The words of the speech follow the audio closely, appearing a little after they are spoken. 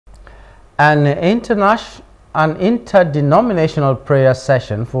An interdenominational prayer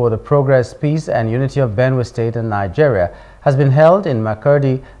session for the progress, peace and unity of Benue State and Nigeria has been held in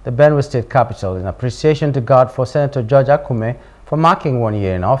Makurdi, the Benue State capital, in appreciation to God for Senator George Akume for marking 1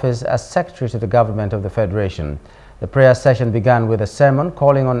 year in office as Secretary to the Government of the Federation. The prayer session began with a sermon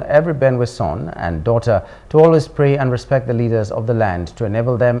calling on every Benue son and daughter to always pray and respect the leaders of the land to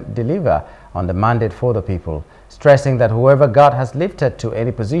enable them deliver on the mandate for the people, stressing that whoever God has lifted to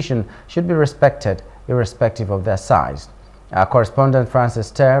any position should be respected irrespective of their size. Our correspondent Francis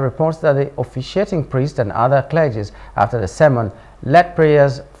Ter reports that the officiating priest and other clergies after the sermon led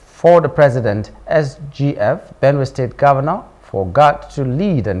prayers for the President, SGF, Benue State Governor, for God to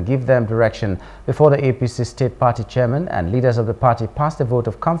lead and give them direction before the APC State Party Chairman and leaders of the party passed a vote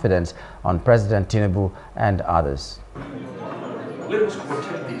of confidence on President Tinubu and others. Let us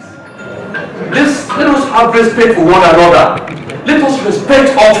protect this. Let us have respect for one another. Let us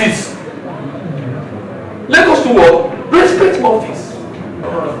respect office. Let us do what? Respect office.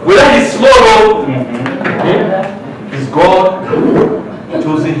 Whether he's small or is God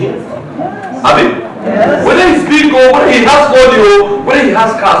choosing him? I mean, whether he's big or whether he has money or whether he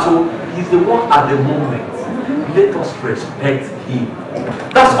has cars, so he's the one at the moment. Let us respect him.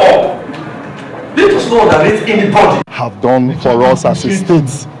 That's all. Let us know that it's anybody have done for us as a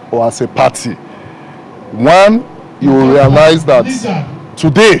state or as a party. One, you will realize that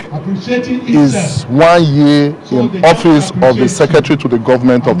today is 1 year in office of the Secretary to the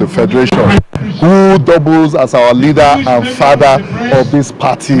Government of the Federation, who doubles as our leader and father of this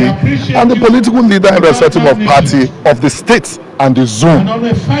party and the political leader irrespective of party of the state and the zone,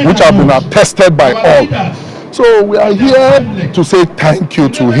 which have been attested by all. So we are here to say thank you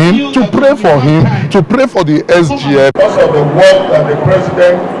to him, to pray for him, to pray for the SGF. Because of the work that the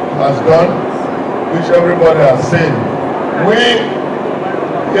President has done, which everybody has seen, we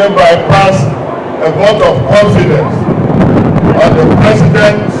hereby pass a vote of confidence on the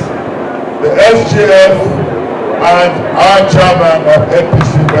President, the SGF, and our chairman of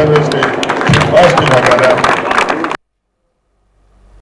APC Benue State, Austin Obada.